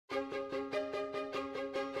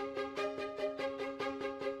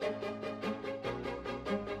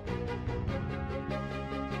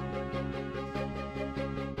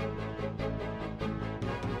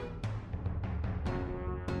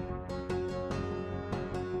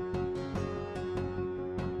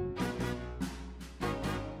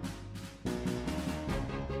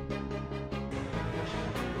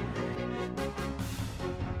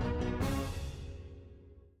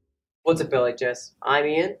What's up, LHS? I'm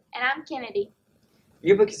Ian. And I'm Kennedy.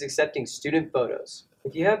 Yearbook is accepting student photos.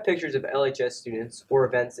 If you have pictures of LHS students or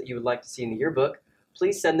events that you would like to see in the yearbook,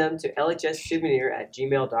 please send them to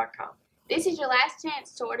lhssouvenir@gmail.com. This is your last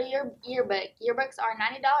chance to order your yearbook. Yearbooks are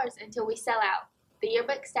 $90 until we sell out. The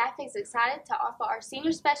yearbook staff is excited to offer our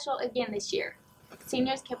senior special again this year.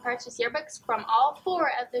 Seniors can purchase yearbooks from all 4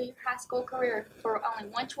 of their high school career for only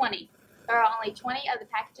 $120. There are only 20 of the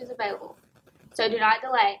packages available, so do not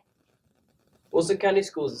delay. Wilson County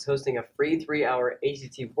Schools is hosting a free 3-hour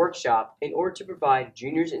ACT workshop in order to provide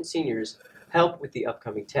juniors and seniors help with the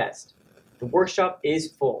upcoming test. The workshop is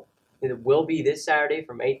full. It will be this Saturday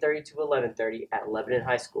from 8:30 to 11:30 at Lebanon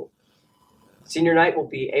High School. Senior night will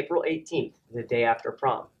be April 18th, the day after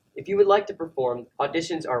prom. If you would like to perform,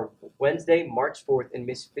 auditions are Wednesday, March 4th in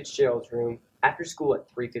Miss Fitzgerald's room after school at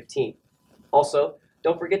 3:15. Also,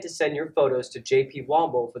 don't forget to send your photos to JP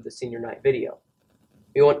Womble for the senior night video.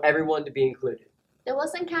 We want everyone to be included. The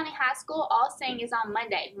Wilson County High School All Sing is on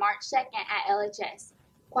Monday, March 2nd at LHS.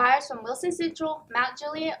 Choirs from Wilson Central, Mount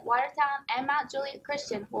Juliet, Watertown, and Mount Juliet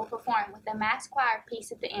Christian will perform with a mass choir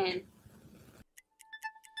piece at the end.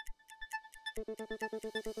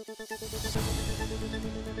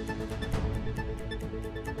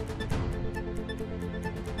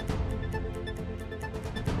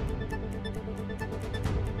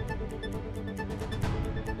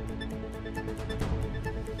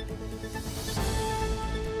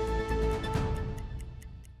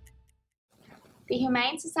 The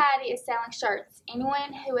Humane Society is selling shirts.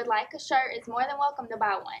 Anyone who would like a shirt is more than welcome to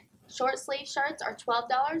buy one. Short sleeve shirts are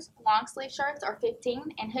 $12, long sleeve shirts are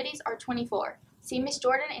 $15, and hoodies are $24. See Miss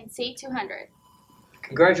Jordan in C200.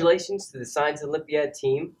 Congratulations to the Science Olympiad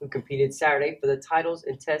team who competed Saturday for the titles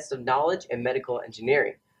in tests of knowledge and medical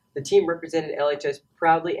engineering. The team represented LHS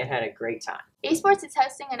proudly and had a great time. Esports is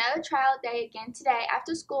hosting another trial day again today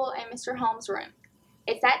after school in Mr. Holmes' room.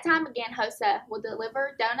 It's that time again. HOSA will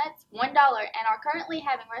deliver donuts $1 and are currently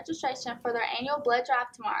having registration for their annual blood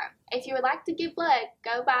drive tomorrow. If you would like to give blood,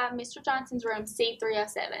 go by Mr. Johnson's room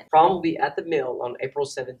C307. Prom will be at the Mill on April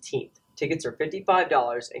 17th. Tickets are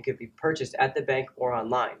 $55 and can be purchased at the bank or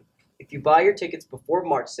online. If you buy your tickets before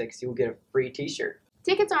March 6th, you will get a free t-shirt.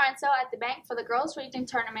 Tickets are on sale at the bank for the Girls Region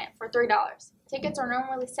Tournament for $3. Tickets are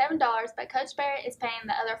normally $7, but Coach Barrett is paying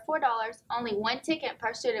the other $4, only 1 ticket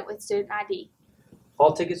per student with student ID.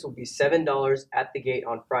 All tickets will be $7 at the gate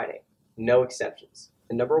on Friday. No exceptions.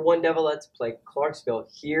 The #1 Devilettes play Clarksville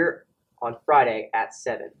here on Friday at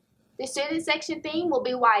 7. The student section theme will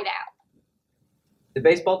be white out. The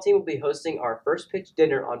baseball team will be hosting our first pitch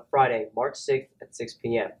dinner on Friday, March 6th at 6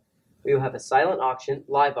 p.m. We will have a silent auction,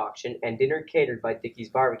 live auction, and dinner catered by Dickey's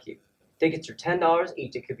Barbecue. Tickets are $10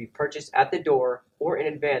 each and could be purchased at the door or in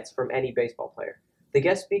advance from any baseball player. The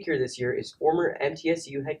guest speaker this year is former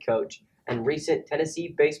MTSU head coach and recent Tennessee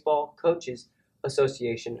Baseball Coaches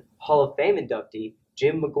Association Hall of Fame inductee,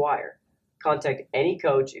 Jim McGuire. Contact any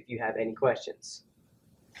coach if you have any questions.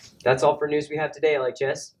 That's all for news we have today,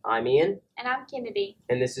 LHS. I'm Ian. And I'm Kennedy.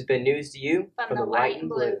 And this has been news to you from the White and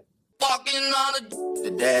Blue. Walking on the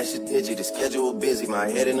dash is digi, the schedule busy. My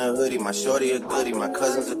head in a hoodie, my shorty a goodie. My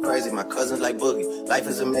cousins are crazy, my cousins like boogie. Life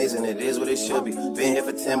is amazing, it is what it should be. Been here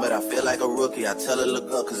for 10, but I feel like a rookie. I tell her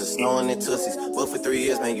look up, cause it's snowing in Tussies. Booked for 3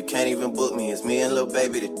 years, man, you can't even book me. It's me and Lil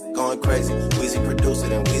Baby, that going crazy. Weezy produced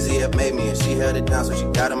it, and Weezy have made me. And she held it down, so she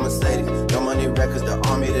got a Mercedes. No money records, the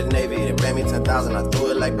Army, the Navy. They ran me 10,000, I threw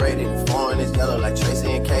it like Brady. The foreign is yellow like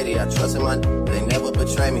Tracy and Katie. I trust in my they never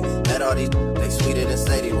betray me. Met all these, they sweeter than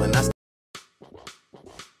Sadie. When I